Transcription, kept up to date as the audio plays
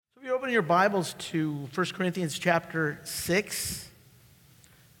Open your Bibles to 1 Corinthians chapter 6.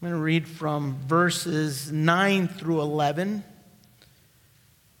 I'm going to read from verses 9 through 11.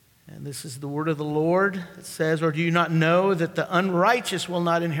 And this is the word of the Lord. It says, "Or do you not know that the unrighteous will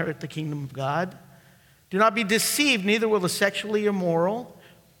not inherit the kingdom of God? Do not be deceived, neither will the sexually immoral,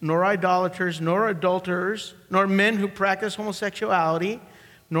 nor idolaters, nor adulterers, nor men who practice homosexuality,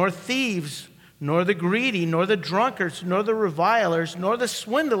 nor thieves, nor the greedy, nor the drunkards, nor the revilers, nor the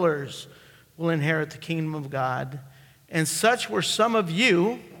swindlers will inherit the kingdom of God. And such were some of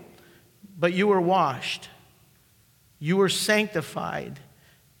you, but you were washed, you were sanctified,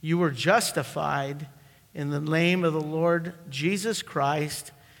 you were justified in the name of the Lord Jesus Christ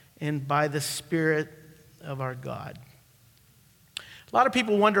and by the Spirit of our God." A lot of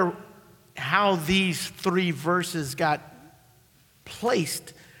people wonder how these three verses got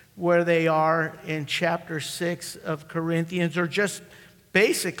placed where they are in chapter 6 of Corinthians, or just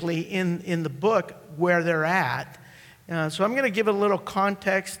basically in the book where they're at. So I'm going to give a little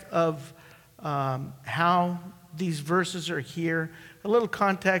context of how these verses are here, a little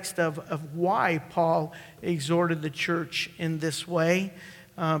context of why Paul exhorted the church in this way.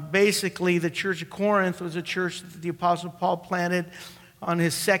 Basically, the church of Corinth was a church that the Apostle Paul planted on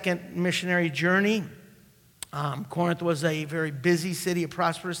his second missionary journey. Corinth was a very busy city, a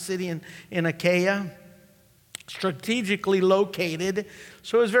prosperous city in Achaia, strategically located.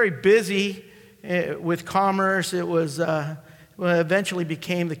 So it was very busy with commerce. It was eventually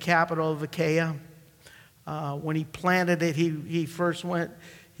became the capital of Achaia. When he planted it, he first went.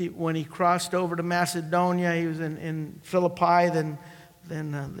 When he crossed over to Macedonia, he was in Philippi.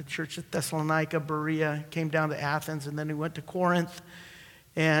 Then the church at Thessalonica, Berea, came down to Athens, and then he went to Corinth.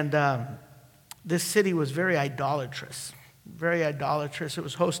 And this city was very idolatrous, very idolatrous. It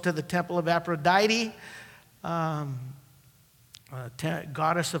was host to the temple of Aphrodite,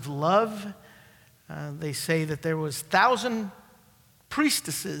 goddess of love. They say that there was 1,000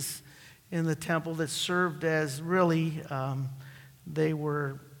 priestesses in the temple that served as really, they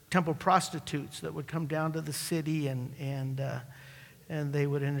were temple prostitutes that would come down to the city and they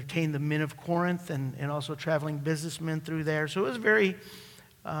would entertain the men of Corinth and also traveling businessmen through there. So it was very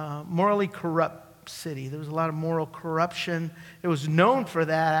morally corrupt city. There was a lot of moral corruption. It was known for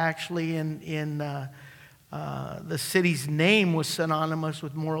that, actually. In the city's name was synonymous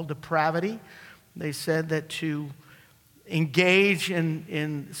with moral depravity. They said that to engage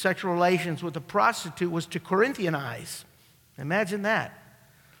in sexual relations with a prostitute was to Corinthianize. Imagine that.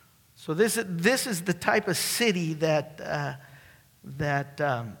 So this is the type of city that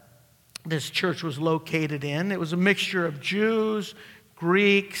this church was located in. It was a mixture of Jews,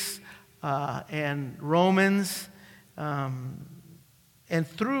 Greeks, and Romans. And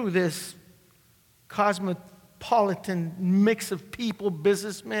through this cosmopolitan mix of people,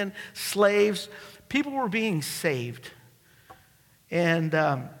 businessmen, slaves, people were being saved. And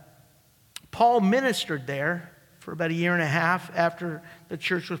Paul ministered there for about a year and a half after the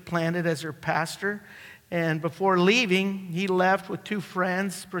church was planted as their pastor. And before leaving, he left with two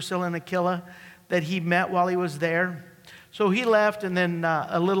friends, Priscilla and Aquila, that he met while he was there. So he left, and then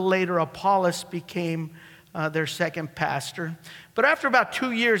a little later, Apollos became their second pastor. But after about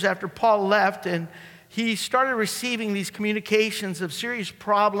 2 years after Paul left, and he started receiving these communications of serious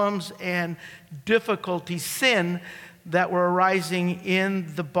problems and difficulties, sin, that were arising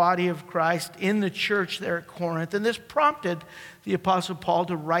in the body of Christ, in the church there at Corinth. And this prompted the Apostle Paul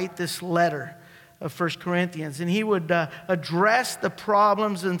to write this letter of 1 Corinthians. And he would address the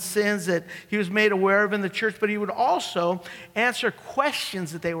problems and sins that he was made aware of in the church, but he would also answer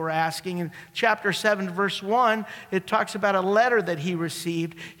questions that they were asking. In chapter 7, verse 1, it talks about a letter that he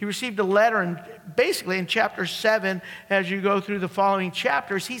received. He received a letter, and basically in chapter 7, as you go through the following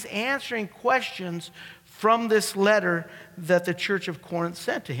chapters, he's answering questions from this letter that the church of Corinth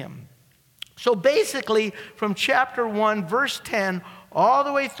sent to him. So basically, from chapter 1, verse 10, all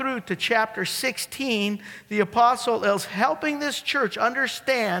the way through to chapter 16, the apostle is helping this church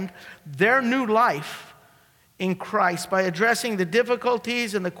understand their new life in Christ by addressing the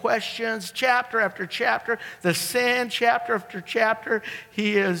difficulties and the questions chapter after chapter, the sin chapter after chapter.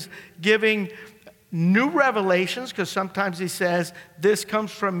 He is giving new revelations, because sometimes he says, this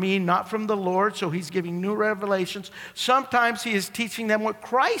comes from me, not from the Lord. So he's giving new revelations. Sometimes he is teaching them what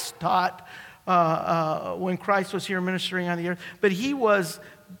Christ taught when Christ was here ministering on the earth. But he was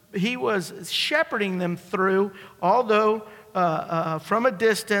shepherding them through, although from a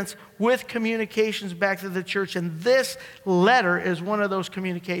distance, with communications back to the church. And this letter is one of those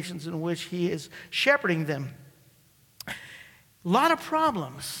communications in which he is shepherding them. A lot of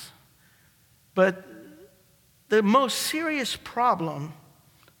problems. But the most serious problem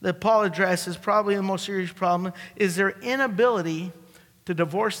that Paul addresses, probably the most serious problem, is their inability to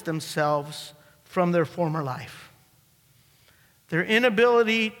divorce themselves from their former life. Their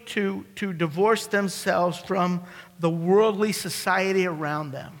inability to divorce themselves from the worldly society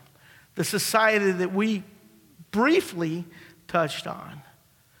around them, the society that we briefly touched on.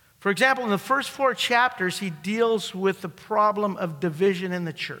 For example, in the first 4 chapters, he deals with the problem of division in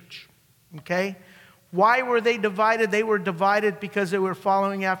the church. Okay? Why were they divided? They were divided because they were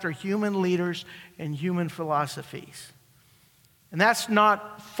following after human leaders and human philosophies. And that's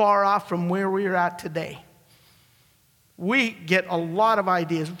not far off from where we are at today. We get a lot of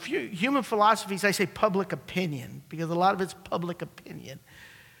ideas. Human philosophies, I say public opinion, because a lot of it's public opinion.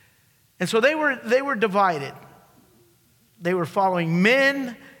 And so they were divided. They were following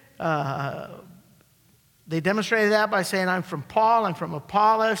men. They demonstrated that by saying, I'm from Paul, I'm from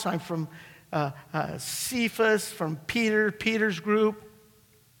Apollos, I'm from Cephas, from Peter's group.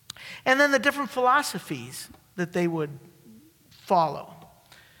 And then the different philosophies that they would follow.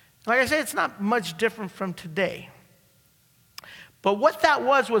 Like I say, it's not much different from today. But what that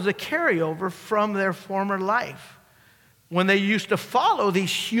was a carryover from their former life, when they used to follow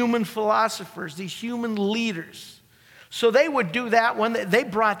these human philosophers, these human leaders. So they would do that when they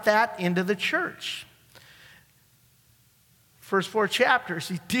brought that into the church. First 4 chapters,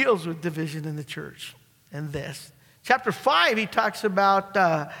 he deals with division in the church and this. Chapter 5, he talks about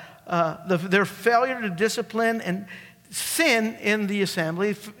their failure to discipline and sin in the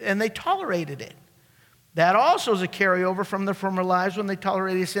assembly, and they tolerated it. That also is a carryover from their former lives. When they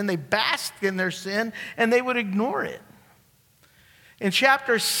tolerated sin, they basked in their sin, and they would ignore it. In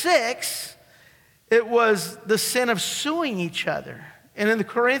chapter 6, it was the sin of suing each other. And in the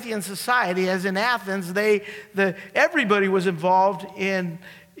Corinthian society, as in Athens, everybody was involved in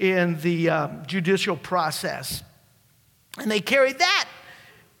the judicial process. And they carried that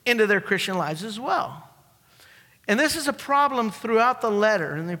into their Christian lives as well. And this is a problem throughout the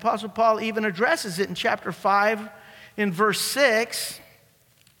letter. And the Apostle Paul even addresses it in chapter 5 in verse 6.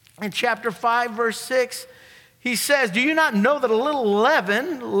 In chapter 5, verse 6, he says, do you not know that a little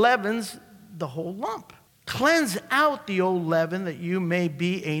leaven leavens the whole lump? Cleanse out the old leaven that you may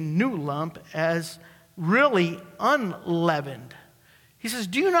be a new lump as really unleavened. He says,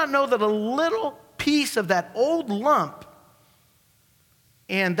 do you not know that a little piece of that old lump,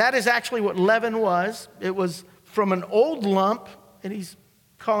 and that is actually what leaven was. It was from an old lump, and he's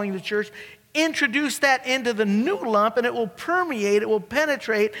calling the church, introduce that into the new lump, and it will permeate, it will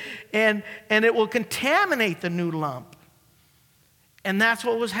penetrate, and it will contaminate the new lump. And that's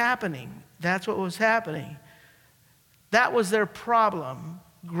what was happening. That's what was happening. That was their problem.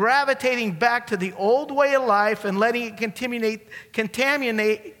 Gravitating back to the old way of life and letting it contaminate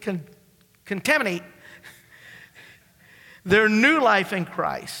their new life in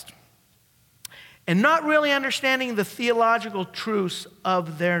Christ. And not really understanding the theological truths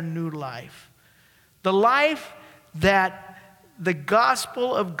of their new life. The life that the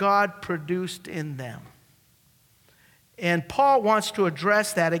gospel of God produced in them. And Paul wants to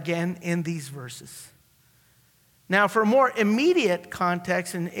address that again in these verses. Now, for a more immediate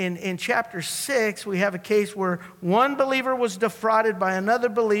context, in chapter 6, we have a case where one believer was defrauded by another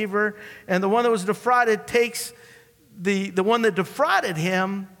believer, and the one that was defrauded takes the one that defrauded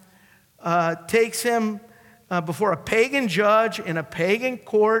him, takes him before a pagan judge in a pagan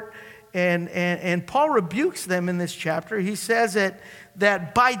court, and Paul rebukes them in this chapter. He says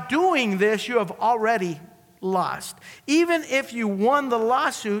that by doing this, you have already lost. Even if you won the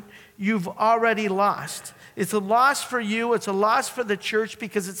lawsuit, you've already lost. It's a loss for you. It's a loss for the church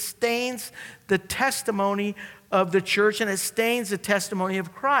because it stains the testimony of the church and it stains the testimony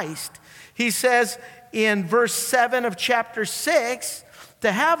of Christ. He says in verse 7 of chapter 6,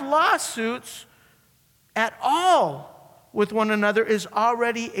 to have lawsuits at all with one another is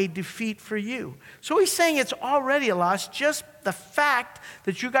already a defeat for you. So he's saying it's already a loss. Just the fact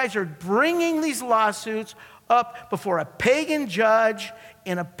that you guys are bringing these lawsuits up before a pagan judge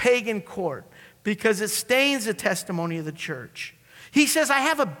in a pagan court, because it stains the testimony of the church. He says, I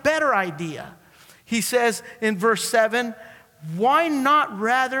have a better idea. He says in verse 7, why not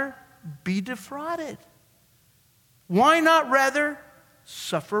rather be defrauded? Why not rather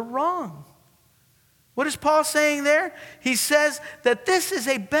suffer wrong? What is Paul saying there? He says that this is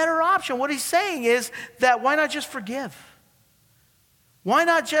a better option. What he's saying is that why not just forgive? Why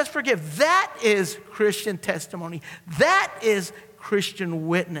not just forgive? That is Christian testimony. That is Christian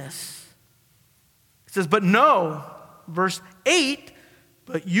witness. It says, but no, verse 8,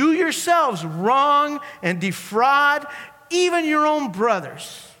 but you yourselves wrong and defraud even your own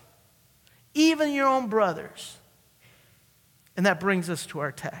brothers. Even your own brothers. And that brings us to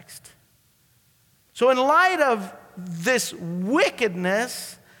our text. So in light of this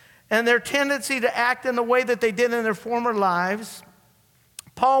wickedness and their tendency to act in the way that they did in their former lives,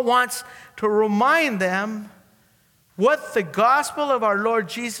 Paul wants to remind them what the gospel of our Lord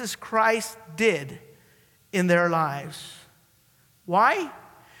Jesus Christ did in their lives. Why?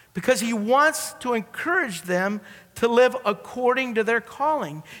 Because he wants to encourage them to live according to their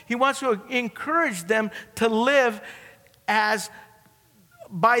calling. He wants to encourage them to live as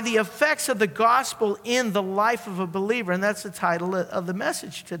by the effects of the gospel in the life of a believer. And that's the title of the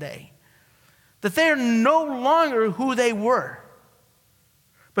message today. That they are no longer who they were,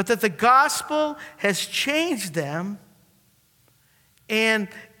 but that the gospel has changed them. And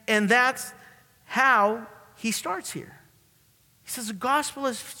that's how he starts here. He says the gospel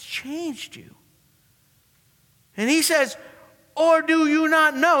has changed you. And he says, or do you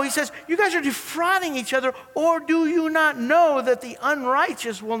not know? He says, you guys are defrauding each other. Or do you not know that the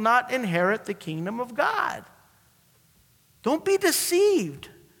unrighteous will not inherit the kingdom of God? Don't be deceived.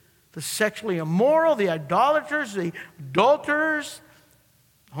 The sexually immoral, the idolaters, the adulterers,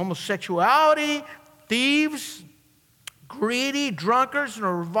 homosexuality, thieves, greedy, drunkards, and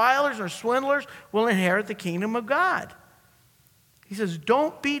revilers, and swindlers will inherit the kingdom of God. He says,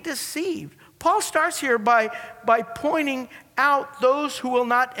 don't be deceived. Paul starts here by pointing out those who will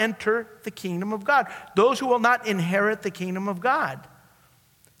not enter the kingdom of God, those who will not inherit the kingdom of God.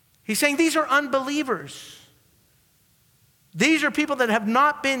 He's saying these are unbelievers. These are people that have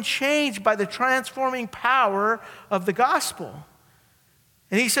not been changed by the transforming power of the gospel.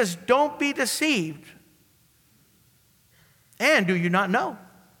 And he says, don't be deceived. And do you not know?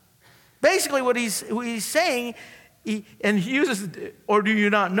 Basically what he's saying, and he uses, or do you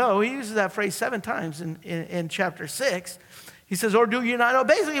not know? He uses that phrase 7 times in chapter 6. He says, or do you not know?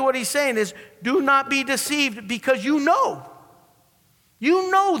 Basically what he's saying is, do not be deceived because you know.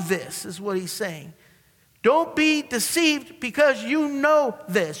 You know this is what he's saying. Don't be deceived because you know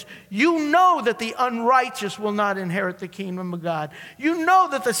this. You know that the unrighteous will not inherit the kingdom of God. You know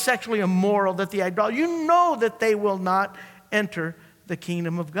that the sexually immoral, that the idolater, you know that they will not enter the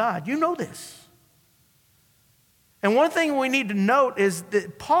kingdom of God. You know this. And one thing we need to note is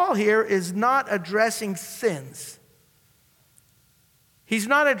that Paul here is not addressing sins. He's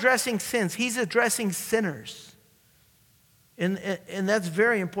not addressing sins. He's addressing sinners. And that's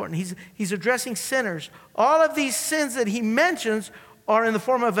very important. He's addressing sinners. All of these sins that he mentions are in the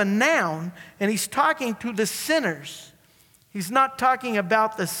form of a noun, and he's talking to the sinners. He's not talking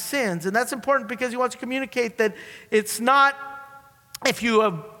about the sins. And that's important because he wants to communicate that it's not if you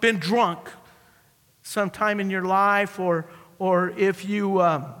have been drunk sometime in your life, or if you,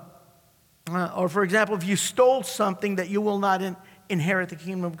 or for example, if you stole something, that you will not inherit the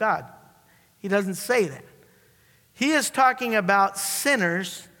kingdom of God. He doesn't say that. He is talking about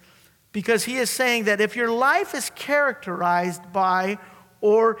sinners because he is saying that if your life is characterized by,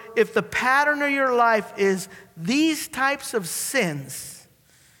 or if the pattern of your life is these types of sins,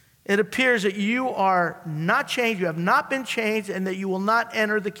 it appears that you are not changed, you have not been changed, and that you will not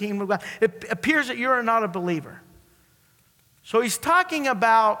enter the kingdom of God. It appears that you are not a believer. So he's talking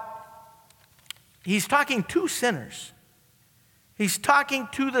to sinners. He's talking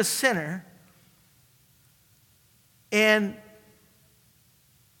to the sinner, and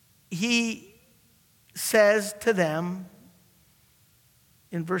he says to them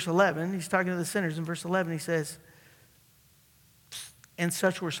in verse 11, he's talking to the sinners in verse 11, he says, and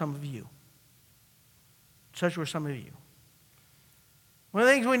such were some of you. Such were some of you. One of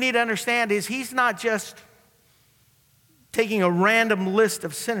the things we need to understand is he's not just taking a random list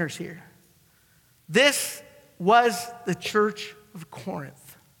of sinners here. This was the church of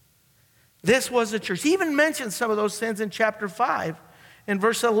Corinth. This was the church. He even mentions some of those sins in chapter 5. In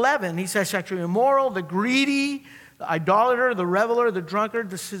verse 11, he says sexually immoral, the greedy, the idolater, the reveler, the drunkard,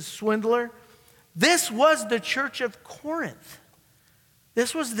 the swindler. This was the church of Corinth.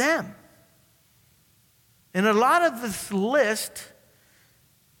 This was them. And a lot of this list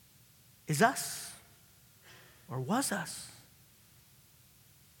is us, or was us.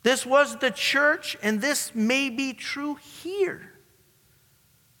 This was the church, and this may be true here.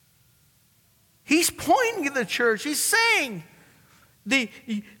 He's pointing to the church. He's saying, the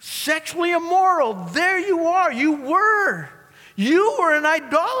sexually immoral, there you are. You were an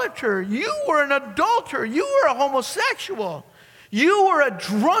idolater. You were an adulterer. You were a homosexual. You were a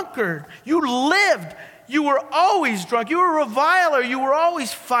drunkard. You lived. You were always drunk. You were a reviler. You were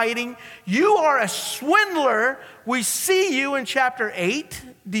always fighting. You are a swindler. We see you in chapter 8,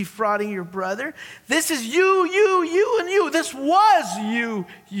 defrauding your brother. This is you, and you. This was you,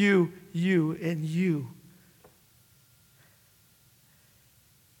 and you.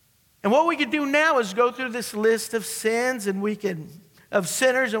 And what we can do now is go through this list of sins of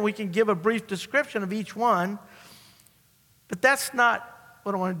sinners, and we can give a brief description of each one. But that's not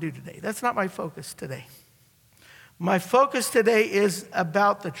what I want to do today. That's not my focus today. My focus today is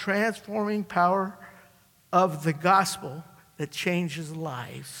about the transforming power of the gospel that changes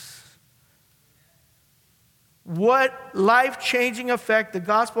lives. What life-changing effect the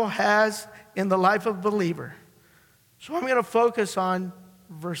gospel has in the life of a believer. So I'm going to focus on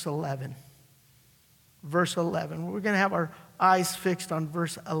verse 11. Verse 11. We're going to have our eyes fixed on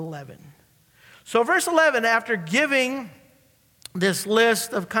verse 11. So verse 11, after giving this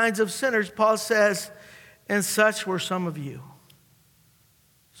list of kinds of sinners, Paul says, and such were some of you.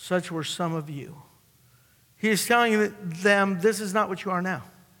 Such were some of you. He is telling them, this is not what you are now.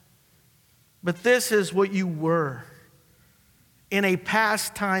 But this is what you were. In a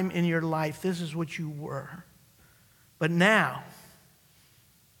past time in your life, this is what you were. But now,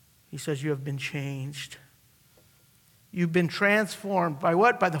 he says, you have been changed. You've been transformed by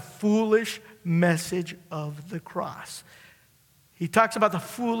what? By the foolish message of the cross. He talks about the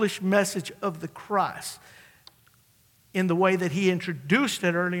foolish message of the cross in the way that he introduced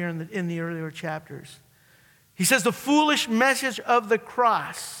it earlier in the earlier chapters. He says the foolish message of the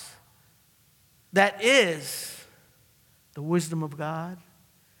cross, that is the wisdom of God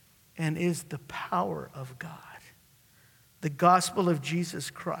and is the power of God. The gospel of Jesus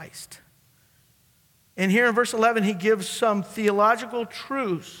Christ. And here in verse 11, he gives some theological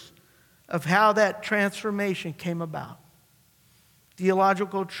truths of how that transformation came about.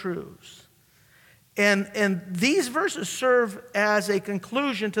 Theological truths. And these verses serve as a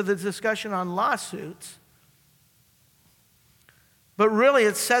conclusion to the discussion on lawsuits. But really,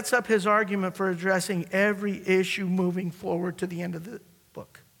 it sets up his argument for addressing every issue moving forward to the end of the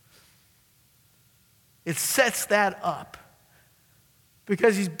book. It sets that up.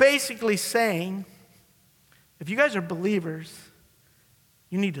 Because he's basically saying, if you guys are believers,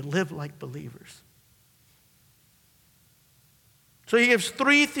 you need to live like believers. So he gives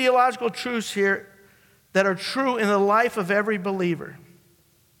 3 theological truths here that are true in the life of every believer.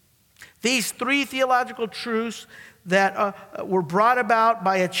 These 3 theological truths that were brought about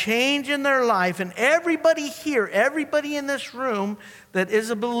by a change in their life, and everybody here, everybody in this room that is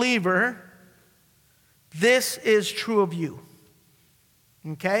a believer, this is true of you.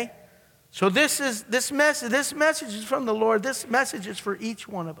 Okay? So this message is from the Lord. This message is for each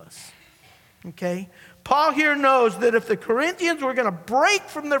one of us. Okay? Paul here knows that if the Corinthians were going to break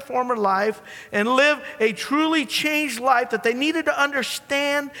from their former life and live a truly changed life, that they needed to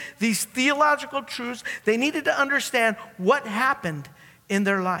understand these theological truths. They needed to understand what happened in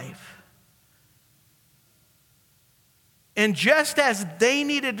their life. And just as they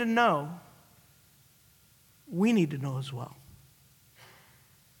needed to know, we need to know as well.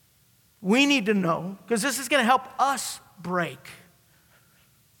 We need to know, because this is going to help us break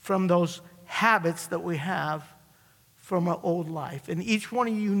from those habits that we have from our old life. And each one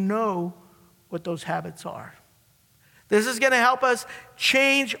of you know what those habits are. This is going to help us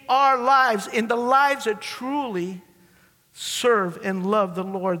change our lives into lives that truly serve and love the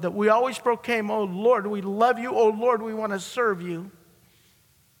Lord. That we always proclaim, oh Lord, we love you. Oh Lord, we want to serve you.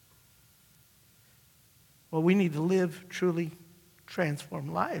 Well, we need to live truly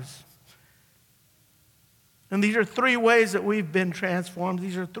transformed lives. And these are 3 ways that we've been transformed.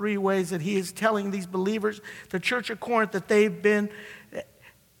 These are 3 ways that he is telling these believers, the church of Corinth, that they've been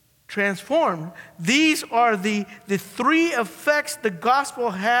transformed. These are the 3 effects the gospel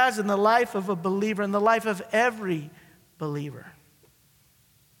has in the life of a believer, in the life of every believer.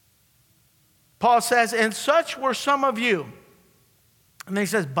 Paul says, and such were some of you. And then he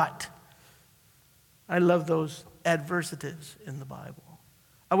says, but. I love those adversatives in the Bible.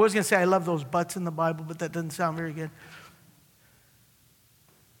 I was going to say I love those buts in the Bible, but that doesn't sound very good.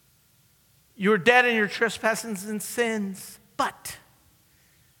 You were dead in your trespasses and sins, but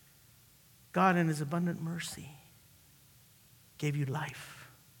God in his abundant mercy gave you life.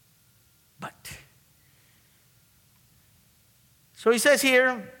 But. So he says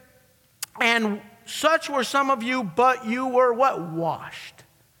here, and such were some of you, but you were what? Washed.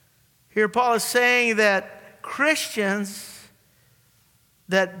 Here Paul is saying that Christians,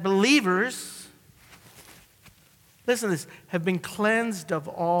 that believers, listen to this, have been cleansed of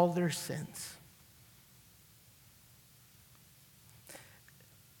all their sins.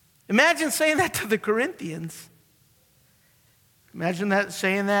 Imagine saying that to the Corinthians. Imagine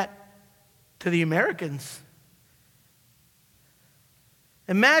saying that to the Americans.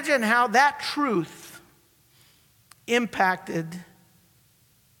 Imagine how that truth impacted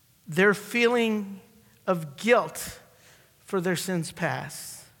their feeling of guilt for their sins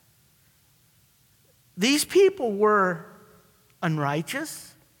past. These people were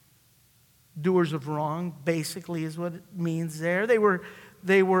unrighteous, doers of wrong, basically is what it means there. They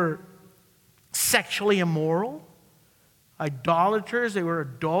were sexually immoral, idolaters, they were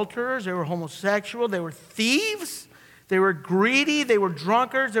adulterers, they were homosexual, they were thieves, they were greedy, they were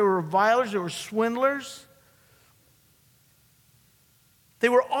drunkards, they were revilers, they were swindlers. They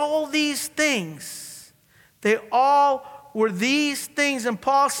were all these things. They all were these things. And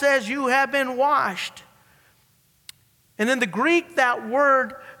Paul says, you have been washed. And in the Greek, that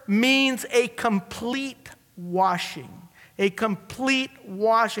word means a complete washing. A complete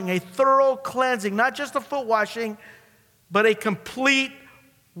washing, a thorough cleansing. Not just a foot washing, but a complete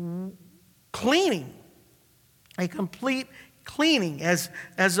cleaning. A complete cleaning, as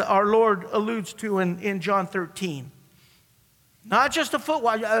our Lord alludes to in John 13. Not just a foot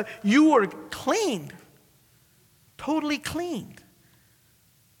wash. You were cleaned. Totally cleaned.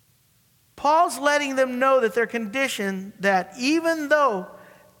 Paul's letting them know that their condition, that even though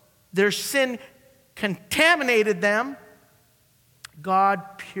their sin contaminated them,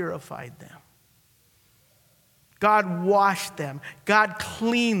 God purified them. God washed them. God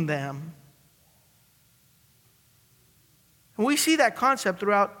cleaned them. And we see that concept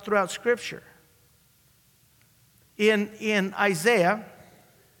throughout Scripture. In Isaiah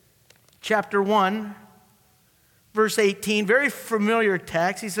chapter 1, verse 18, very familiar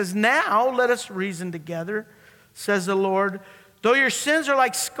text. He says, now let us reason together, says the Lord. Though your sins are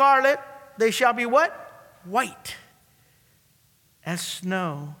like scarlet, they shall be what? White as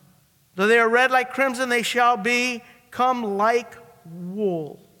snow. Though they are red like crimson, they shall become like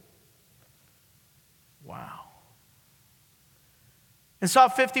wool. Wow. In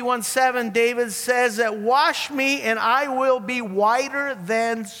Psalm 51:7, David says that, wash me and I will be whiter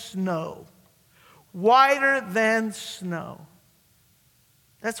than snow. Whiter than snow.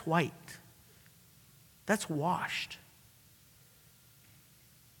 That's white. That's washed.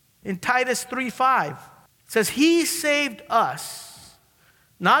 In Titus 3:5, it says, he saved us,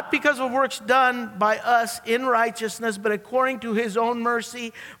 not because of works done by us in righteousness, but according to his own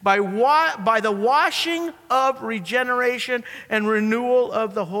mercy, by the washing of regeneration and renewal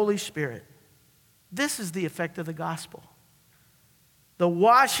of the Holy Spirit. This is the effect of the gospel. The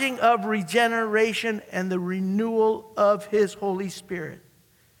washing of regeneration and the renewal of his Holy Spirit.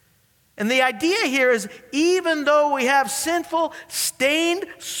 And the idea here is, even though we have sinful, stained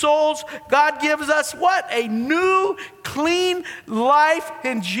souls, God gives us what? A new, clean life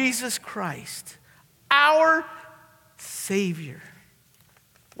in Jesus Christ, our Savior.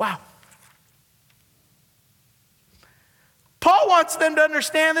 Wow. Paul wants them to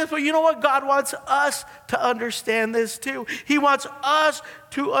understand this, but you know what? God wants us to understand this too. He wants us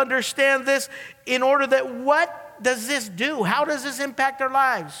to understand this in order that, what does this do? How does this impact our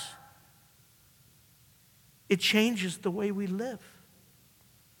lives? It changes the way we live.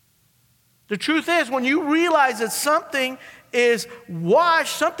 The truth is, when you realize that something is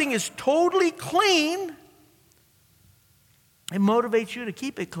washed, something is totally clean, it motivates you to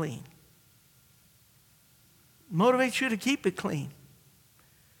keep it clean. It motivates you to keep it clean.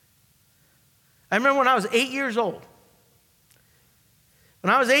 I remember when I was 8 years old.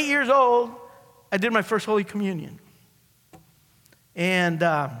 When I was 8 years old, I did my first Holy Communion. And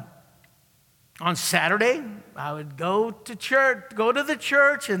on Saturday, I would go to the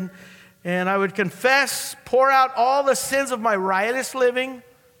church, and I would confess, pour out all the sins of my riotous living.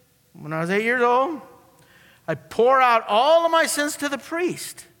 When I was 8 years old, I'd pour out all of my sins to the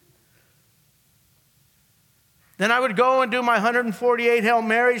priest. Then I would go and do my 148 Hail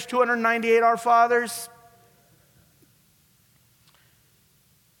Marys, 298 Our Fathers.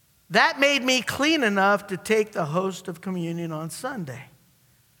 That made me clean enough to take the host of communion on Sunday.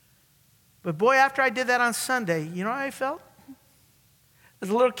 But boy, after I did that on Sunday, you know how I felt? As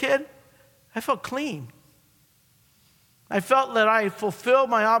a little kid, I felt clean. I felt that I fulfilled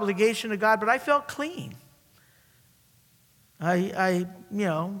my obligation to God, but I felt clean. I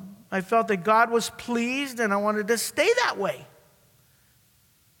felt that God was pleased, and I wanted to stay that way.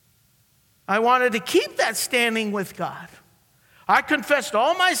 I wanted to keep that standing with God. I confessed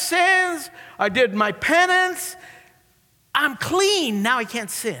all my sins. I did my penance. I'm clean. Now I can't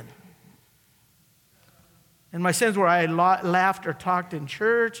sin. And my sins were I laughed or talked in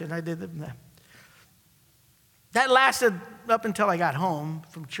church, and I did them. That lasted up until I got home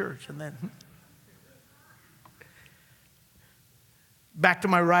from church, and then back to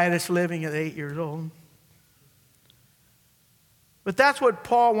my riotous living at 8 years old. But that's what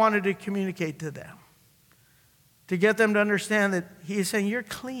Paul wanted to communicate to them, to get them to understand that he is saying, you're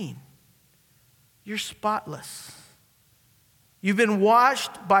clean, you're spotless, You've been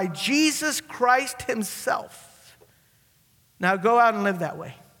washed by Jesus Christ himself. Now go out and live that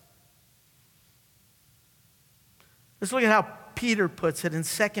way. Let's look at how Peter puts it in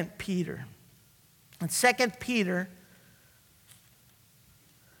 2 Peter. In 2 Peter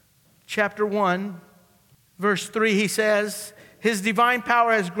chapter 1, verse 3, he says, His divine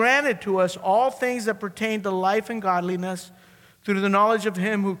power has granted to us all things that pertain to life and godliness through the knowledge of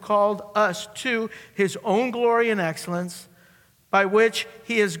him who called us to his own glory and excellence, by which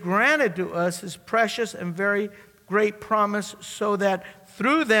he has granted to us his precious and very great promise, so that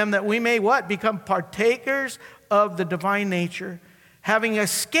through them that we may what? Become partakers of the divine nature, having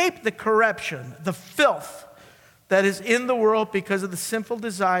escaped the corruption, the filth that is in the world because of the sinful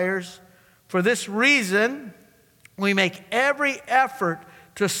desires. For this reason, we make every effort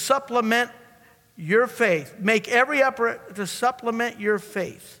to supplement your faith. Make every effort to supplement your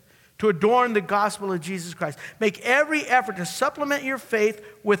faith, to adorn the gospel of Jesus Christ. Make every effort to supplement your faith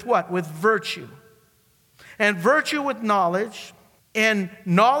with what? With virtue. And virtue with knowledge, and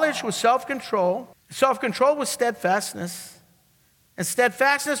knowledge with self-control, self-control with steadfastness, and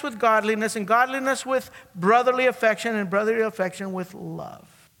steadfastness with godliness, and godliness with brotherly affection, and brotherly affection with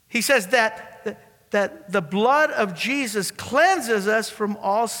love. He says that the blood of Jesus cleanses us from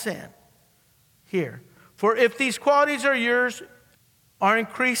all sin. Here. For if these qualities are yours, are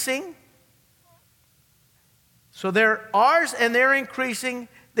increasing, so they're ours and they're increasing,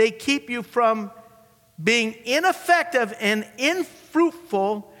 they keep you from being ineffective and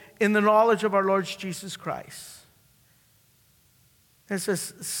unfruitful in the knowledge of our Lord Jesus Christ. This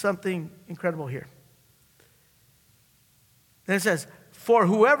is something incredible here. Then it says, for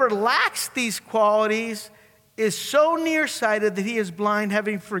whoever lacks these qualities is so nearsighted that he is blind,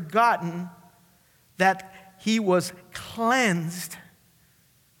 having forgotten that he was cleansed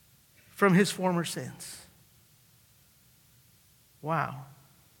from his former sins. Wow.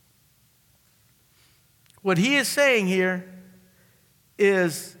 What he is saying here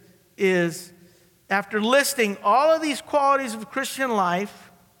is after listing all of these qualities of Christian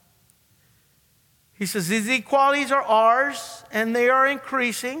life, he says these qualities are ours and they are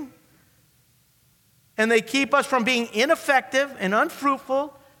increasing, and they keep us from being ineffective and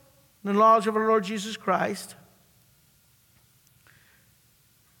unfruitful in the knowledge of our Lord Jesus Christ.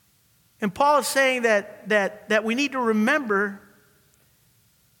 And Paul is saying that we need to remember,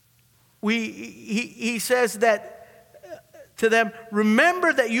 he says that to them,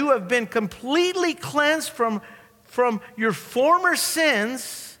 remember that you have been completely cleansed from your former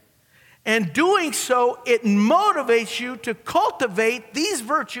sins, and doing so, it motivates you to cultivate these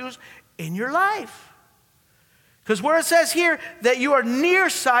virtues in your life. Because where it says here that you are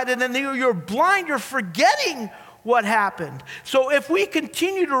nearsighted and you're blind, you're forgetting what happened. So if we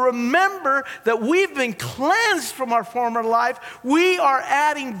continue to remember that we've been cleansed from our former life, we are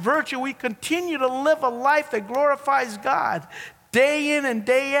adding virtue. We continue to live a life that glorifies God day in and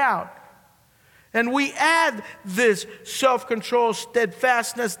day out. And we add this self-control,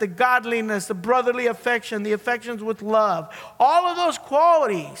 steadfastness, the godliness, the brotherly affection, the affections with love. All of those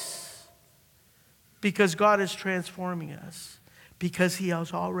qualities, because God is transforming us, because he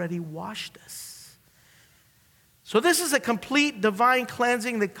has already washed us. So this is a complete divine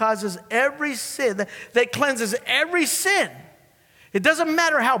cleansing that causes every sin, that cleanses every sin. It doesn't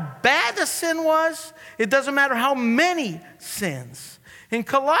matter how bad the sin was. It doesn't matter how many sins. In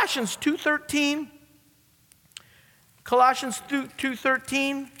Colossians 2:13,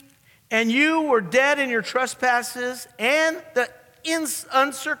 and you were dead in your trespasses and the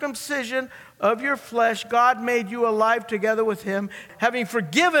uncircumcision of your flesh, God made you alive together with him, having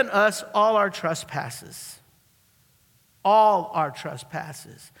forgiven us all our trespasses. All our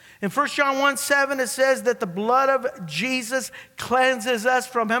trespasses. In 1 John 1:7, it says that the blood of Jesus cleanses us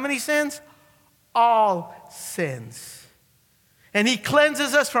from how many sins? All sins. And he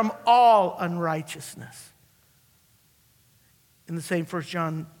cleanses us from all unrighteousness. In the same 1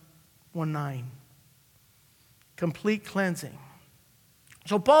 John 1:9. Complete cleansing.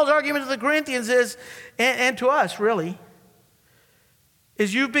 So Paul's argument to the Corinthians is, and to us really,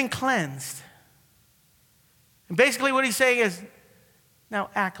 is you've been cleansed. And basically what he's saying is, now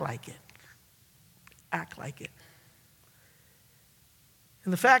act like it. Act like it.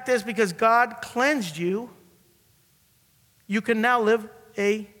 And the fact is, because God cleansed you, you can now live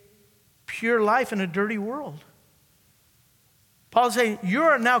a pure life in a dirty world. Paul's saying, you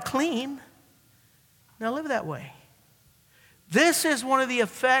are now clean. Now live that way. This is one of the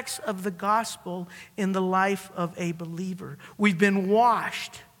effects of the gospel in the life of a believer. We've been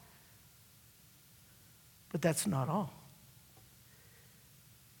washed. But that's not all.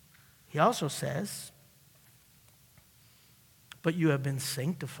 He also says, but you have been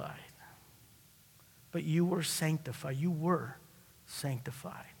sanctified. But you were sanctified. You were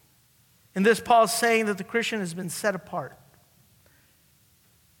sanctified. In this, Paul's saying that the Christian has been set apart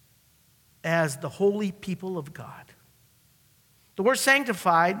as the holy people of God. The word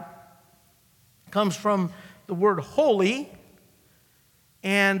sanctified comes from the word holy,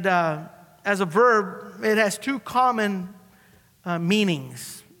 and as a verb, it has two common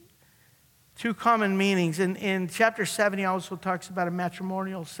meanings. Two common meanings. In chapter 7, he also talks about a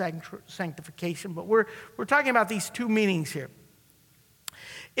matrimonial sanctification, but we're talking about these two meanings here.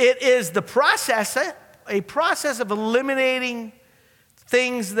 It is the process, a process of eliminating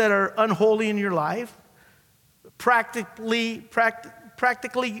things that are unholy in your life, practically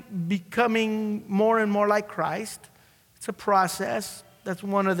becoming more and more like Christ. It's a process. That's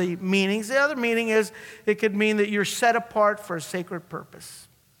one of the meanings. The other meaning is it could mean that you're set apart for a sacred purpose.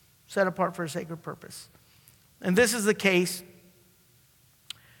 Set apart for a sacred purpose. And this is the case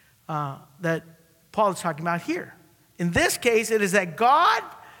that Paul is talking about here. In this case, it is that God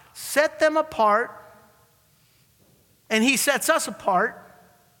set them apart, and he sets us apart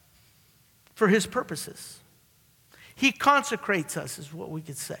for his purposes. He consecrates us, is what we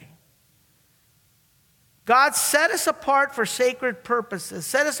could say. God set us apart for sacred purposes,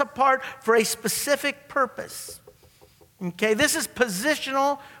 set us apart for a specific purpose. Okay, this is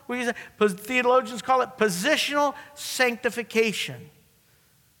positional. Theologians call it positional sanctification,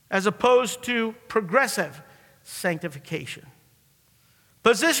 as opposed to progressive sanctification.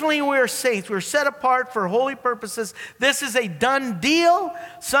 Positionally, we are saints. We're set apart for holy purposes. This is a done deal,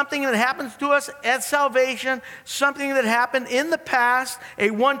 something that happens to us at salvation, something that happened in the past, a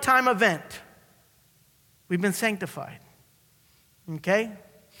one-time event. We've been sanctified. Okay?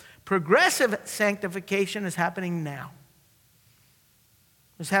 Progressive sanctification is happening now.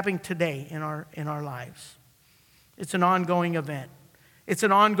 It's happening today in our lives. It's an ongoing event. It's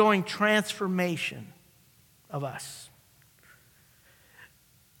an ongoing transformation of us.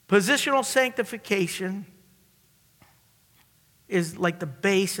 Positional sanctification is like the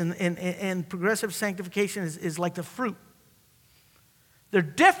base, and progressive sanctification is like the fruit. They're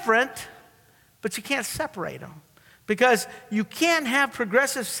different, but you can't separate them. Because you can't have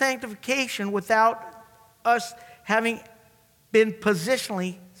progressive sanctification without us having been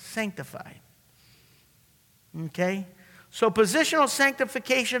positionally sanctified. Okay? So positional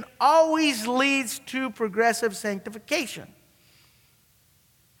sanctification always leads to progressive sanctification.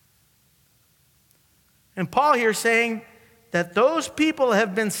 And Paul here is saying that those people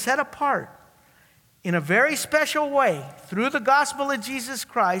have been set apart in a very special way through the gospel of Jesus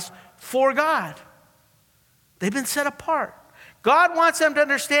Christ for God. They've been set apart. God wants them to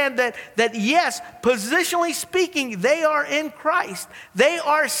understand that yes, positionally speaking, they are in Christ. They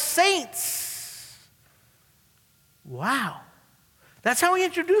are saints. Wow. That's how he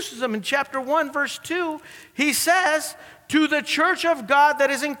introduces them in chapter 1, verse 2. He says, to the church of God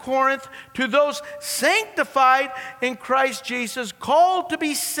that is in Corinth, to those sanctified in Christ Jesus, called to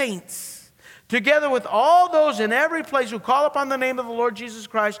be saints, together with all those in every place who call upon the name of the Lord Jesus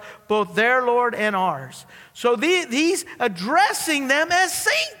Christ, both their Lord and ours. So he's addressing them as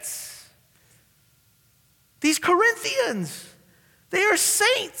saints. These Corinthians, they are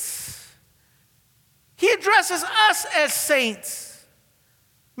saints. He addresses us as saints.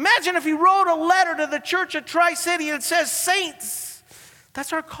 Imagine if he wrote a letter to the church at Tri-City and it says saints.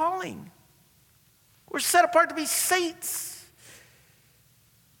 That's our calling. We're set apart to be saints.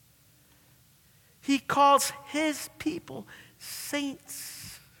 He calls his people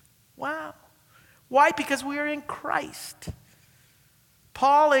saints. Wow. Why? Because we are in Christ.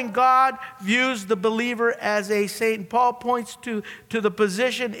 Paul in God views the believer as a saint. Paul points to the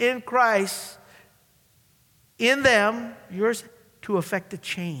position in Christ, in them, yours, to effect a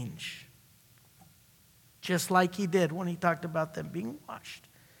change. Just like he did when he talked about them being washed.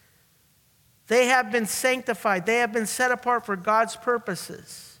 They have been sanctified. They have been set apart for God's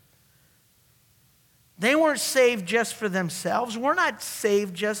purposes. They weren't saved just for themselves. We're not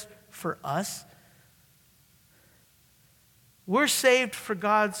saved just for us. We're saved for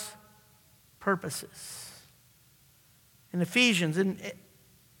God's purposes. In Ephesians, and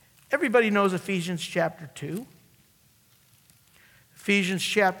everybody knows Ephesians chapter 2. Ephesians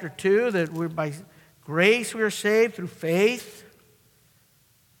chapter 2, that we're by grace we are saved through faith.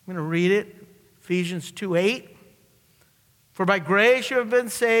 I'm going to read it. Ephesians 2:8. For by grace you have been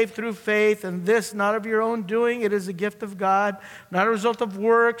saved through faith, and this not of your own doing, it is a gift of God, not a result of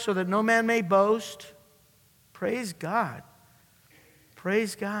work, so that no man may boast. Praise God.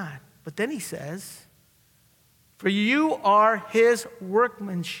 Praise God. But then he says, for you are his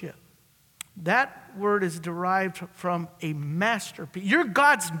workmanship. That word is derived from a masterpiece. You're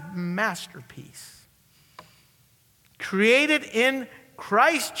God's masterpiece. Created in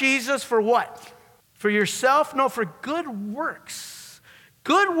Christ Jesus for what? For yourself? No, for good works.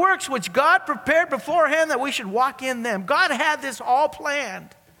 Good works which God prepared beforehand that we should walk in them. God had this all planned.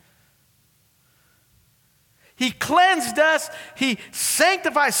 He cleansed us. He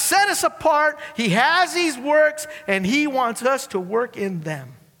sanctified, set us apart. He has these works, and He wants us to work in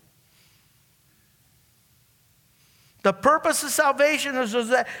them. The purpose of salvation is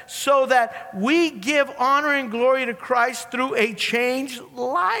so that we give honor and glory to Christ through a changed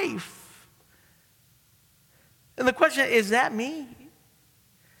life. And the question is that me?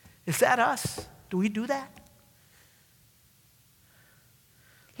 Is that us? Do we do that?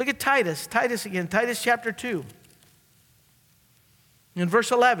 Look at Titus. Titus again. Titus chapter 2. In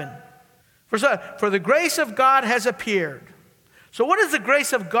verse 11. Verse 11. For the grace of God has appeared. So what does the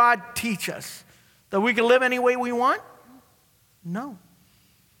grace of God teach us? That we can live any way we want? No.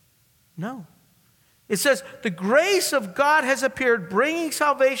 No. It says, the grace of God has appeared, bringing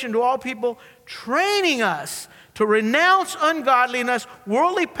salvation to all people, training us to renounce ungodliness,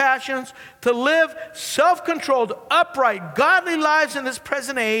 worldly passions, to live self-controlled, upright, godly lives in this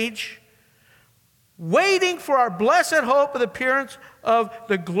present age, waiting for our blessed hope of the appearance of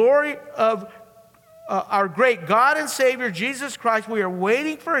the glory of our great God and Savior, Jesus Christ. We are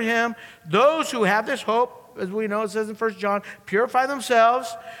waiting for Him. Those who have this hope, as we know, it says in 1 John, purify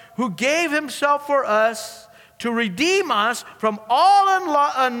themselves, who gave Himself for us to redeem us from all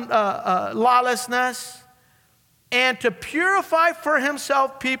lawlessness, and to purify for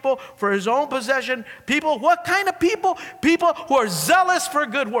Himself people for His own possession. People, what kind of people? People who are zealous for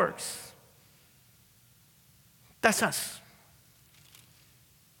good works. That's us.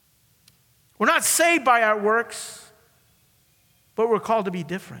 We're not saved by our works, but we're called to be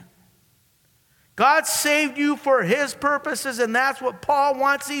different. God saved you for His purposes, and that's what Paul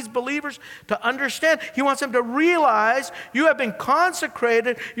wants these believers to understand. He wants them to realize you have been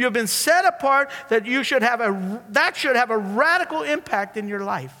consecrated, you have been set apart, that should have a radical impact in your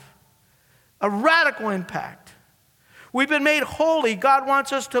life. A radical impact. We've been made holy. God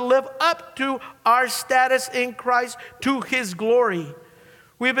wants us to live up to our status in Christ, to His glory.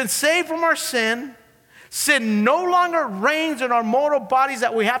 We've been saved from our sin. Sin no longer reigns in our mortal bodies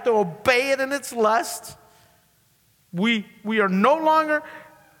that we have to obey it in its lust. We are no longer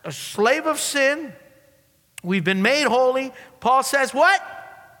a slave of sin. We've been made holy. Paul says what?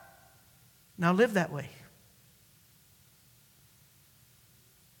 Now live that way.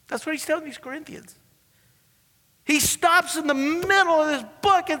 That's what he's telling these Corinthians. He stops in the middle of this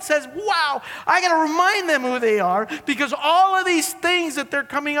book and says, wow, I got to remind them who they are, because all of these things that they're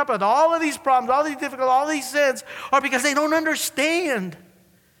coming up with, all of these problems, all these difficulties, all these sins, are because they don't understand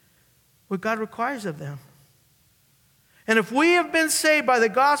what God requires of them. And if we have been saved by the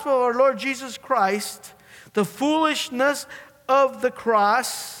gospel of our Lord Jesus Christ, the foolishness of the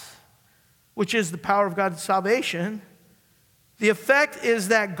cross, which is the power of God's salvation, the effect is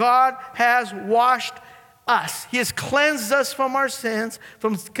that God has washed us. He has cleansed us from our sins,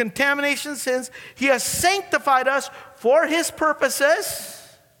 from contamination sins. He has sanctified us for His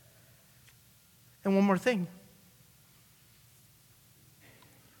purposes. And one more thing.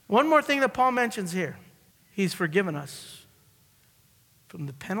 One more thing that Paul mentions here. He's forgiven us from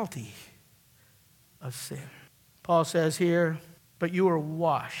the penalty of sin. Paul says here, but you are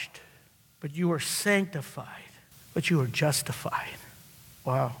washed, but you are sanctified, but you are justified.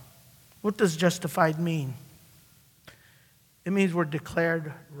 Wow. What does justified mean? It means we're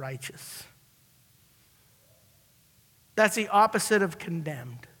declared righteous. That's the opposite of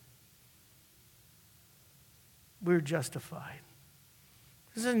condemned. We're justified.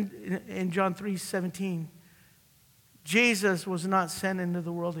 This is in John 3:17. Jesus was not sent into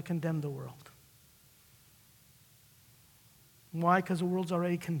the world to condemn the world. Why? Because the world's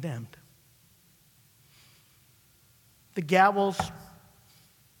already condemned. The gavel's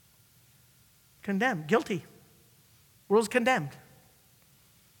condemned, guilty. World's condemned.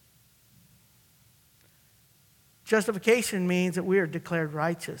 Justification means that we are declared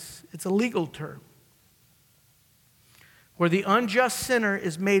righteous. It's a legal term, where the unjust sinner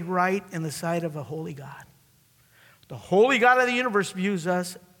is made right in the sight of a holy God. The holy God of the universe views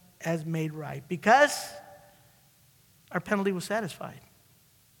us as made right because our penalty was satisfied.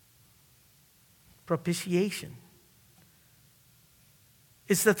 Propitiation.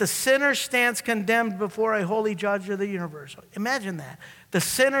 It's that the sinner stands condemned before a holy judge of the universe. Imagine that. The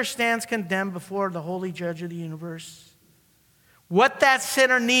sinner stands condemned before the holy judge of the universe. What that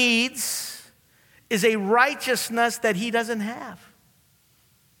sinner needs is a righteousness that he doesn't have.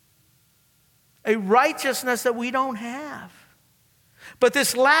 a righteousness that we don't have. But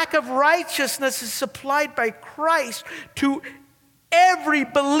this lack of righteousness is supplied by Christ to every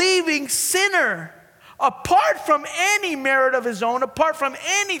believing sinner, apart from any merit of his own, apart from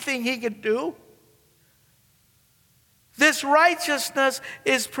anything he could do. This righteousness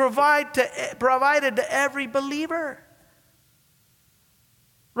is provided to every believer.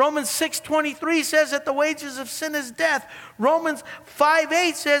 Romans 6:23 says that the wages of sin is death. Romans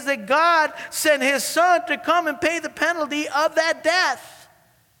 5:8 says that God sent his Son to come and pay the penalty of that death.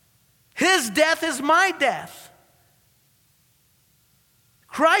 His death is my death.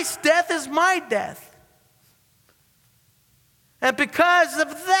 Christ's death is my death. And because of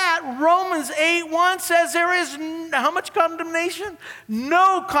that, Romans 8:1 says there is how much condemnation?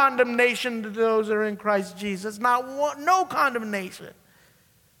 No condemnation to those that are in Christ Jesus. No condemnation.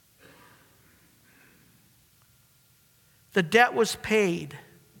 The debt was paid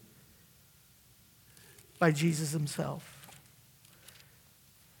by Jesus himself.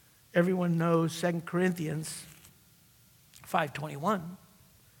 Everyone knows 2 Corinthians 5:21.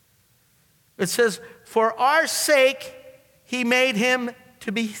 It says, for our sake, he made him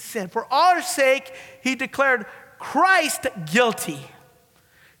to be sin. For our sake, he declared Christ guilty.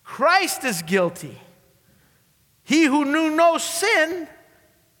 Christ is guilty. He who knew no sin,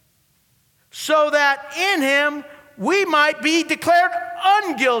 so that in him we might be declared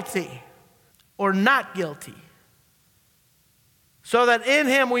unguilty or not guilty. So that in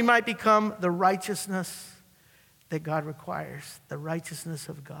him we might become the righteousness that God requires, the righteousness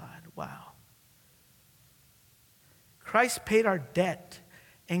of God. Wow. Christ paid our debt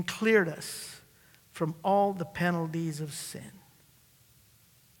and cleared us from all the penalties of sin.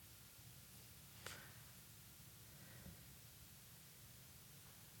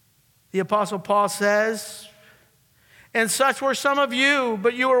 The Apostle Paul says, and such were some of you,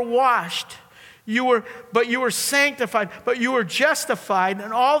 but you were washed. But you were sanctified, but you were justified.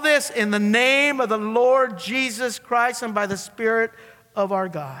 And all this in the name of the Lord Jesus Christ and by the Spirit of our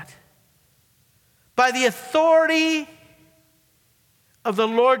God. By the authority of the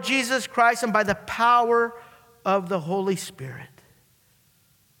Lord Jesus Christ and by the power of the Holy Spirit.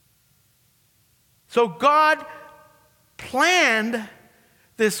 So God planned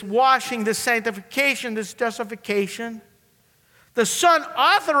this washing, this sanctification, this justification. The Son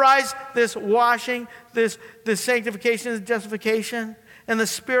authorized this washing, this sanctification, this justification, and the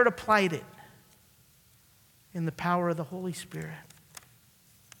Spirit applied it in the power of the Holy Spirit.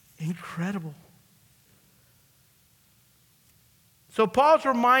 Incredible. So Paul's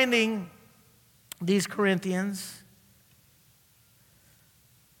reminding these Corinthians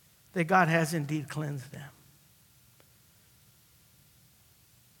that God has indeed cleansed them.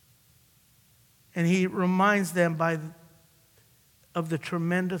 And he reminds them of the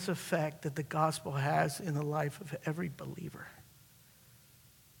tremendous effect that the gospel has in the life of every believer.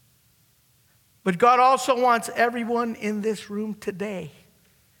 But God also wants everyone in this room today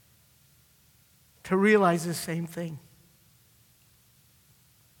to realize the same thing.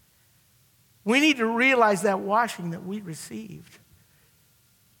 We need to realize that washing that we received.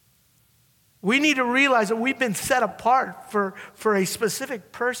 We need to realize that we've been set apart for a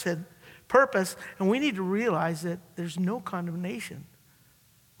specific purpose, and we need to realize that there's no condemnation.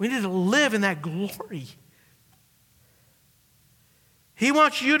 We need to live in that glory. He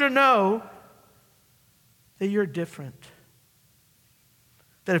wants you to know that you're different.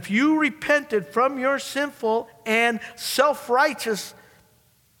 That if you repented from your sinful and self-righteousness,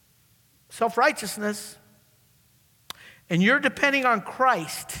 and you're depending on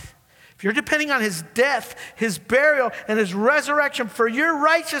Christ, if you're depending on his death, his burial, and his resurrection for your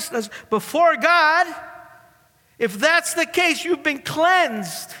righteousness before God, if that's the case, you've been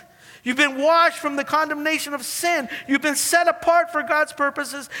cleansed. You've been washed from the condemnation of sin. You've been set apart for God's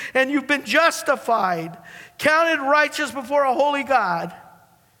purposes, and you've been justified, counted righteous before a holy God,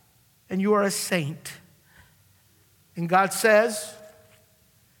 and you are a saint. And God says,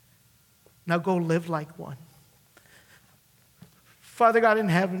 now go live like one. Father God in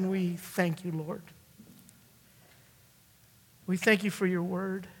heaven, we thank you, Lord. We thank you for your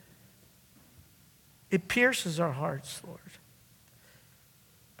word. It pierces our hearts, Lord.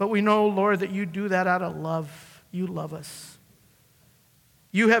 But we know, Lord, that you do that out of love. You love us.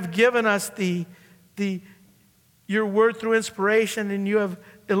 You have given us your word through inspiration, and you have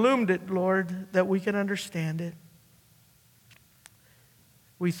illumined it, Lord, that we can understand it.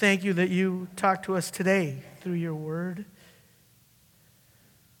 We thank you that you talk to us today through your word.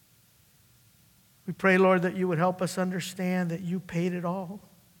 We pray, Lord, that you would help us understand that you paid it all.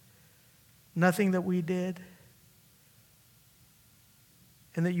 Nothing that we did.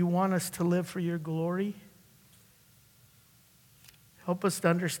 and that you want us to live for your glory. Help us to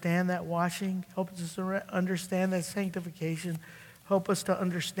understand that washing. Help us to understand that sanctification. Help us to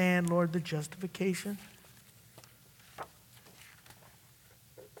understand, Lord, the justification.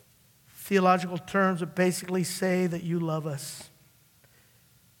 Theological terms that basically say that you love us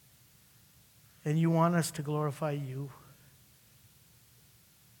and you want us to glorify you.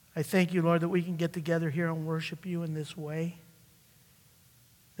 I thank you, Lord, that we can get together here and worship you in this way,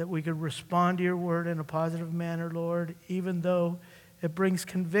 that we could respond to your word in a positive manner, Lord, even though it brings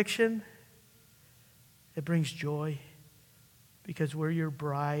conviction, it brings joy, because we're your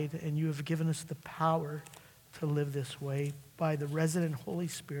bride and you have given us the power to live this way by the resident Holy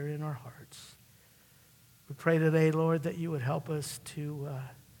Spirit in our hearts. We pray today, Lord, that you would help us to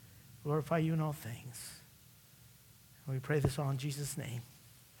glorify you in all things. And we pray this all in Jesus' name.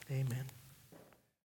 Amen.